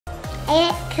I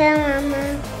look cool,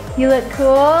 Mama. You look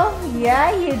cool?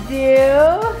 Yeah, you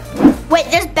do. Wait,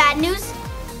 there's bad news?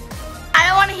 I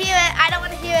don't want to hear it. I don't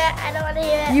want to hear it. I don't want to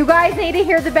hear it. You guys need to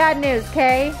hear the bad news,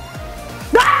 okay?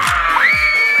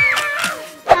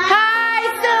 Hi,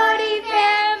 SOTY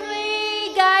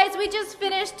family! Guys, we just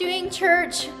finished doing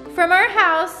church from our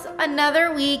house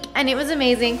another week, and it was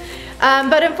amazing.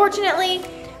 But unfortunately,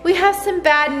 we have some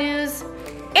bad news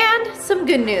and some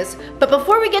good news. But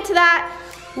before we get to that,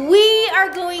 we are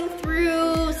going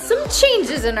through some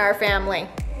changes in our family.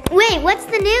 Wait, what's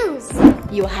the news?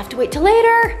 You'll have to wait till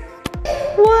later.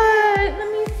 What?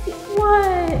 Let me see.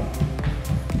 What?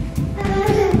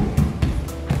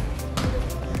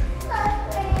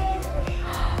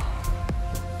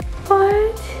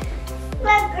 What?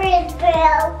 My crib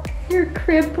broke. Your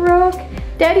crib broke?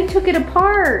 Daddy took it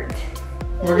apart.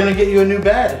 We're gonna get you a new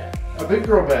bed. A big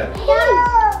girl bed.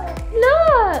 No.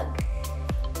 Look.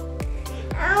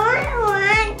 I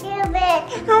want your bed.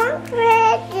 I want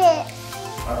presents.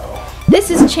 Uh-oh. This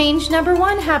is change number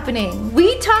 1 happening.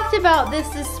 We talked about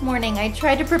this morning. I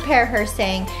tried to prepare her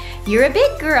saying, you're a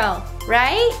big girl,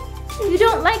 right? You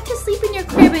don't like to sleep in your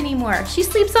crib anymore. She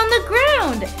sleeps on the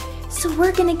ground. So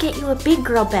we're gonna get you a big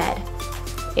girl bed.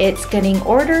 It's getting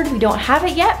ordered. We don't have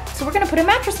it yet. So we're gonna put a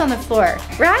mattress on the floor,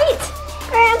 right?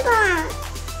 Grandpa,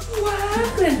 What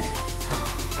happened?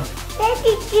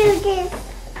 Daddy do this.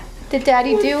 Did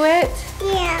Daddy do it?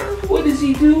 Yeah. What is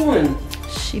he doing?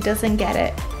 She doesn't get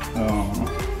it. Oh.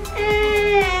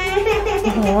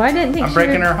 Oh, I didn't think I'm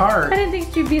breaking her heart. I didn't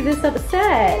think she'd be this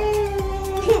upset.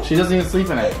 She doesn't even sleep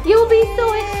in it. You'll be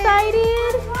so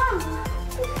excited.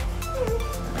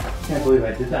 Can't believe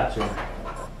I did that to her.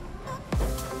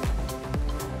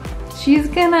 She's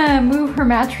gonna move her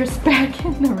mattress back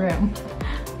in the room.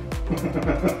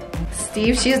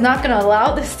 Steve, she's not gonna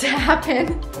allow this to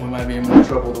happen. We might be in more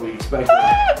trouble than we expected.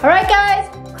 All right, guys,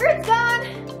 crib's gone.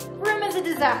 Room is a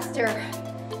disaster.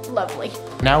 Lovely.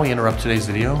 Now we interrupt today's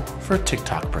video for a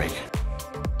TikTok break.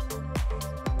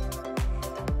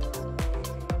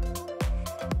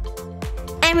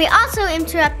 And we also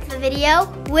interrupt the video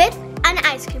with an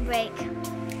ice cream break.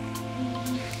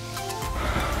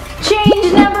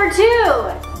 Change number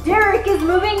 2. Derek is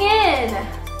moving in.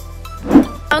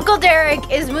 Uncle Derek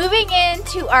is moving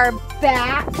into our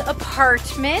back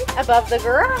apartment above the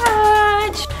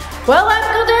garage. Well,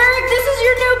 Uncle Derek, this is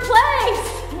your new place.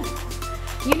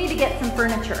 You need to get some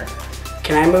furniture.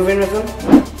 Can I move in with him?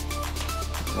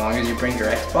 As long as you bring your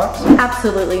Xbox.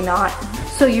 Absolutely not.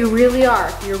 So you really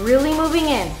are. You're really moving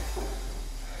in.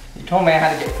 You told me I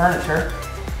had to get furniture.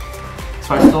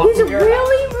 So I still He's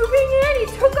really moving in.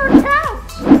 He took our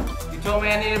couch. You told me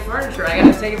I needed furniture. I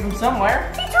gotta take it from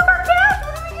somewhere. He took our couch.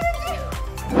 What are we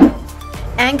gonna do?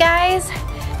 And guys,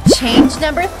 change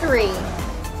number 3.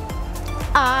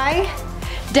 I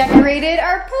decorated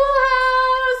our pool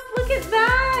house. Look at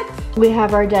that. We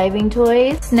have our diving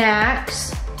toys,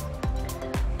 snacks,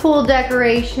 pool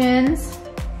decorations.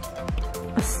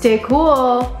 Stay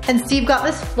cool. And Steve got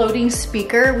this floating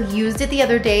speaker. We used it the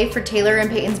other day for Taylor and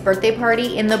Payton's birthday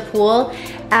party in the pool,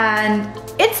 and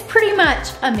it's pretty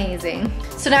much amazing.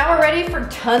 So now we're ready for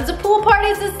tons of pool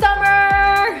parties this summer.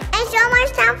 And so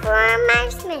much time for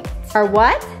amazement. Our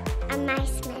what?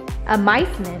 Amazement.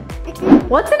 Amicement.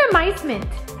 What's an amicement?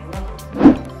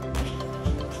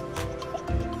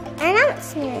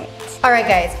 Announcement. All right,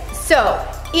 guys, so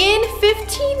in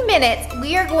 15 minutes,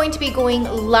 we are going to be going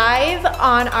live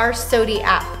on our SOTY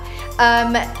app.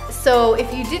 So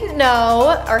if you didn't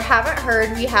know or haven't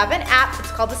heard, we have an app.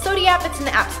 It's called the SOTY app. It's in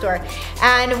the App Store.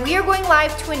 And we are going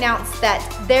live to announce that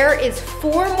there is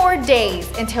 4 more days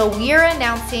until we are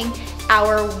announcing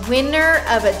our winner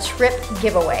of a trip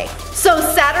giveaway. So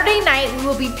Saturday night, we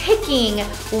will be picking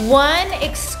one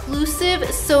exclusive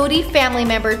SOTY family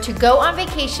member to go on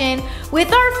vacation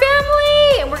with our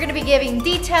family. And we're gonna be giving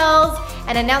details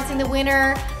and announcing the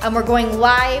winner. We're going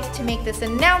live to make this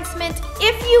announcement.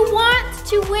 If you want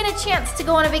to win a chance to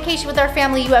go on a vacation with our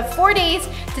family, you have 4 days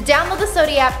to download the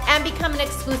SOTY app and become an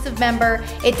exclusive member.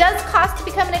 It does cost to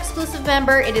become an exclusive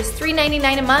member. It is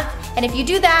 $3.99 a month. And if you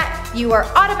do that, you are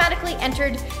automatically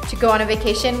entered to go on a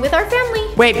vacation with our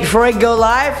family. Wait, before I go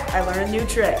live, I learned a new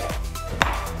trick.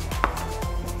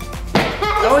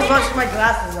 I always want to put my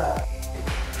glasses up.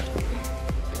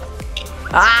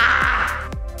 Ah!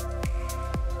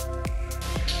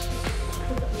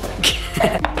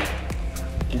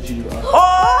 Did you? Oh!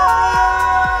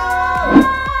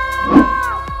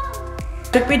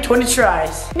 Took me 20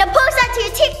 tries. Now post that to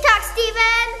your TikTok,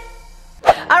 Steven.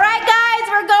 All right, guys,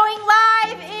 we're going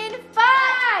live in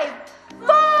 5,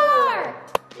 4,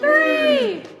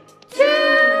 3, 2,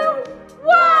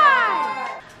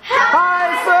 1.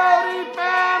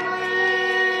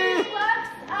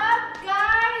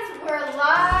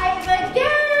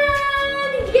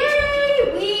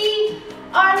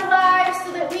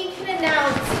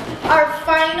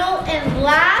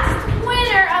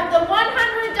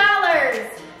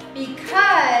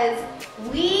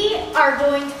 are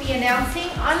going to be announcing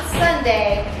on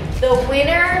Sunday the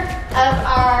winner of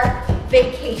our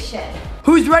vacation.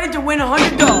 Who's ready to win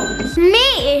 $100?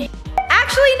 Me.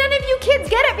 Actually, none of you kids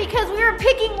get it because we are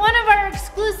picking one of our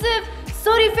exclusive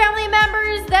SOTY family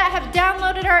members that have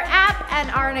downloaded our app and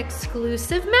are an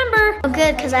exclusive member. Oh,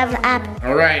 good, because I have the app.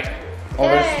 All right. Oh,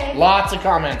 there's lots of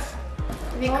comments.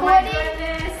 Oh my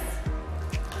goodness.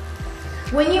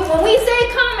 When we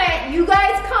say comment, you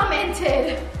guys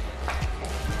commented.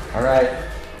 All right.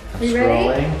 You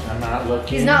ready? Scrolling. I'm not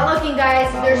looking. He's not looking,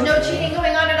 guys. Not There's no looking. cheating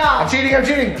going on at all. I'm cheating. I'm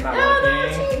cheating. I'm No, not don't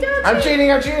looking. cheat, don't I'm cheat.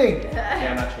 cheating. I'm cheating. Yeah,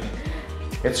 I'm not cheating.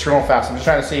 It's scrolling fast. I'm just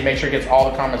trying to see, make sure it gets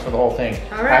all the comments for the whole thing.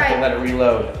 All I have to right. let it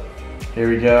reload. Here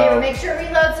we Okay, go. we'll make sure it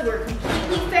reloads so we're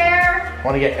completely fair.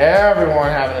 Want to get everyone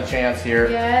having a chance here.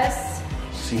 Yes.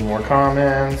 See more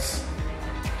comments.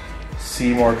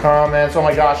 See more comments. Oh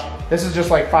my gosh, this is just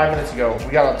like 5 minutes ago.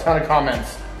 We got a ton of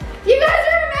comments. You guys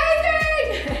are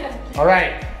amazing! All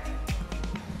right,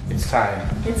 it's time.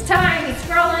 It's time, he's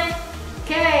scrolling.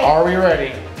 Okay. Are we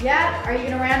ready? Yeah, are you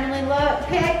gonna randomly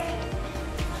pick?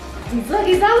 He's not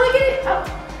looking. Oh,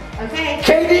 okay.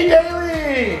 Katie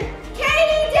Daly!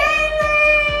 Katie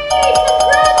Daly!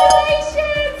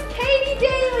 Congratulations, Katie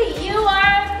Daly! You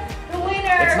are the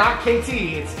winner. It's not KT,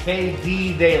 it's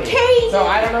KD Daly. KD. So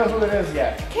I don't know who it is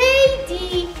yet.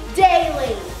 KD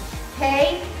Daly.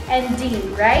 K and D,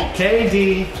 right?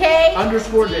 KD K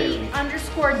underscore D Daly.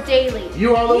 underscore Daly.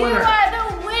 You are the winner. You are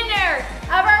the winner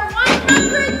of our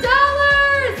 $100.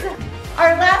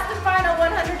 Our last and final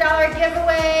 $100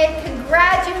 giveaway.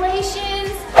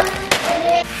 Congratulations.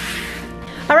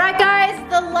 All right, guys,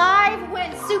 the live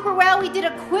went super well. We did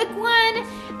a quick one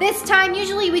this time.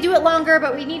 Usually we do it longer,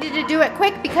 but we needed to do it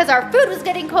quick because our food was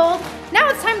getting cold. Now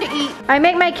it's time to eat. I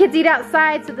make my kids eat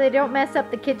outside so they don't mess up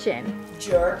the kitchen.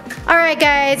 Jerk. All right,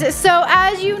 guys, so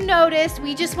as you noticed,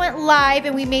 we just went live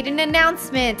and we made an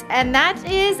announcement, and that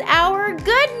is our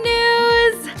good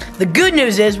news. The good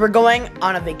news is we're going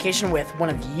on a vacation with one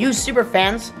of you super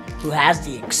fans who has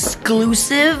the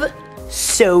exclusive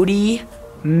SOTY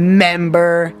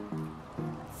member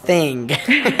thing.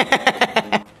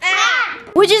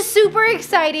 Which is super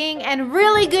exciting and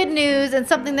really good news and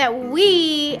something that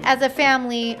we as a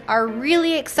family are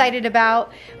really excited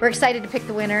about. We're excited to pick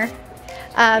the winner.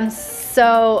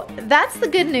 So that's the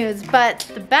good news, but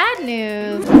the bad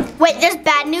news. Wait, there's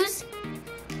bad news?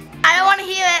 I don't want to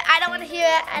hear it. I don't want to hear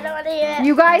it. I don't want to hear it.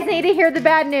 You guys need to hear the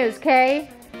bad news, okay?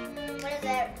 What is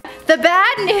it? The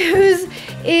bad news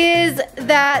is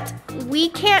that we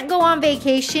can't go on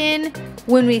vacation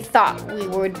when we thought we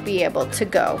would be able to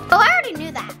go. Oh, I already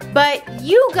knew that. But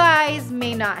you guys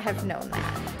may not have known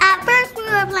that. At first, we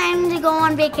were planning to go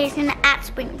on vacation at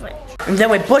Spring Break. And then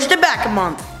we pushed it back a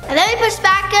month. And then we pushed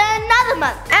back another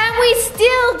month. And we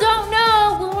still don't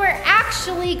know when we're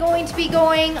actually going to be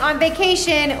going on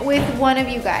vacation with one of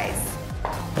you guys.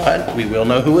 But we will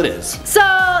know who it is. So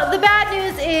the bad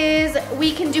news is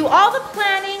we can do all the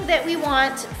planning that we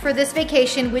want for this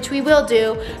vacation, which we will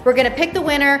do. We're gonna pick the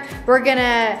winner. We're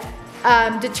gonna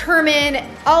determine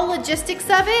all logistics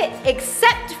of it,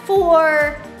 except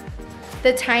for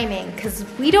the timing, because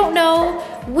we don't know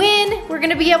when we're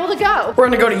gonna be able to go. We're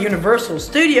gonna go to Universal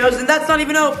Studios and that's not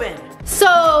even open.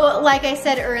 So, like I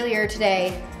said earlier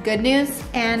today, good news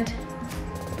and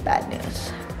bad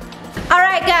news. All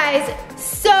right, guys,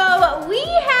 so we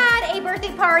had a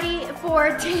birthday party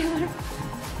for Taylor.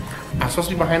 I'm supposed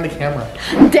to be behind the camera.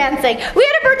 Dancing. We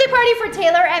had a birthday party for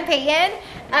Taylor and Payton,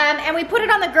 and we put it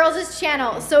on the girls'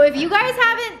 channel. So if you guys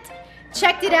haven't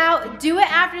checked it out, do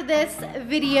it after this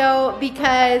video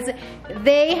because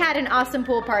they had an awesome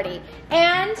pool party.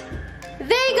 And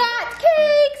they got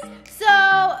cakes. So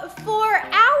for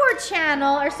our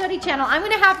channel, our SOTY channel, I'm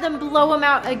gonna have them blow them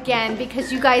out again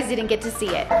because you guys didn't get to see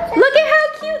it. Look at how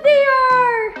cute they are.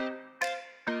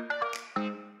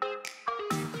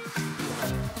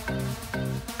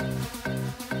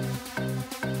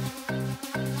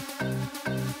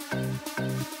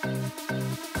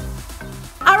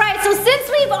 All right, so since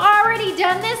we've already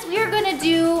done this, we are gonna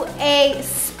do a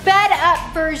sped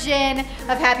up version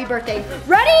of Happy Birthday.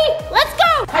 Ready? Let's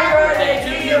go! Happy birthday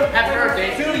to you, happy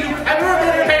birthday to you, happy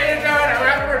birthday to you,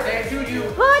 happy birthday to you.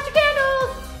 Light your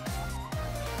candles.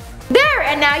 There,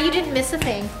 and now you didn't miss a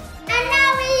thing. And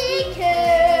now we eat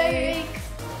cake.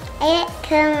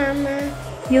 Mama.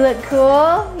 You look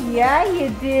cool? Yeah, you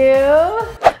do.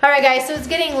 All right, guys, so it's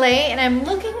getting late, and I'm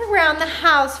looking around the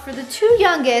house for the two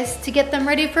youngest to get them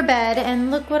ready for bed,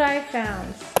 and look what I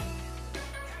found.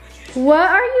 What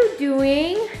are you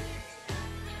doing?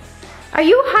 Are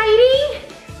you hiding?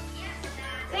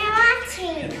 We're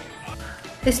watching.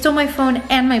 They stole my phone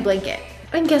and my blanket.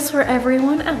 And guess where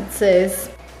everyone else is?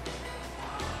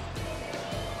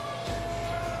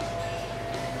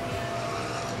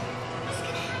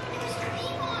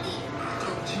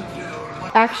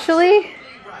 Actually,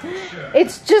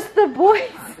 it's just the boys.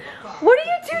 What are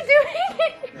you two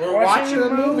doing? We're watching a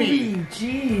movie.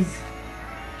 Jeez.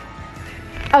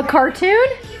 A cartoon?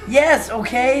 Yes,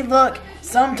 okay, look.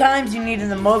 Sometimes you need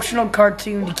an emotional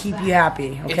cartoon to keep you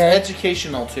happy, okay? It's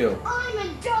educational too. I'm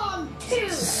a dog too.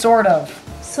 Sort of.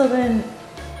 So then,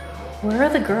 where are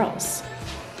the girls?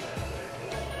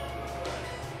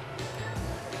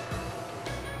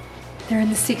 They're in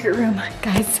the secret room,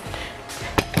 guys.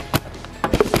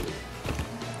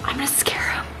 I'm gonna scare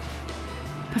them.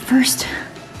 But first,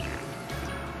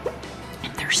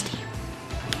 I'm thirsty.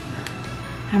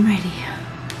 I'm ready.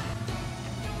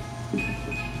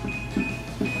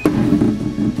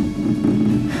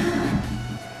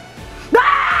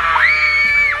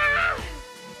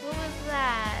 What was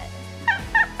that?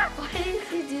 Why did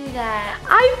you do that?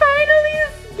 I finally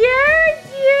scared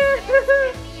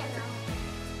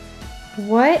you!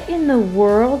 What in the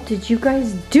world did you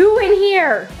guys do in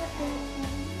here?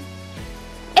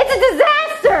 It's a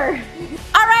disaster!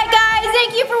 Alright guys,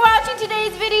 thank you for watching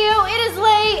today's video. It is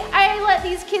late. I let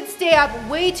these kids stay up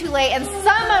way too late and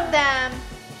some of them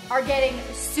are getting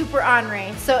super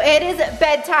ornery. So it is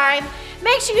bedtime.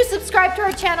 Make sure you subscribe to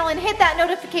our channel and hit that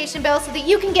notification bell so that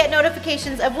you can get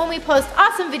notifications of when we post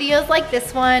awesome videos like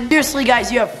this one. Seriously,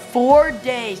 guys, you have 4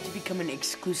 days to become an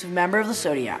exclusive member of the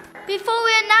SOTY app. Before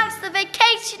we announce the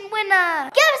vacation winner,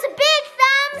 give us a big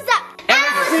thumbs up.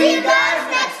 And we'll see you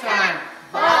guys next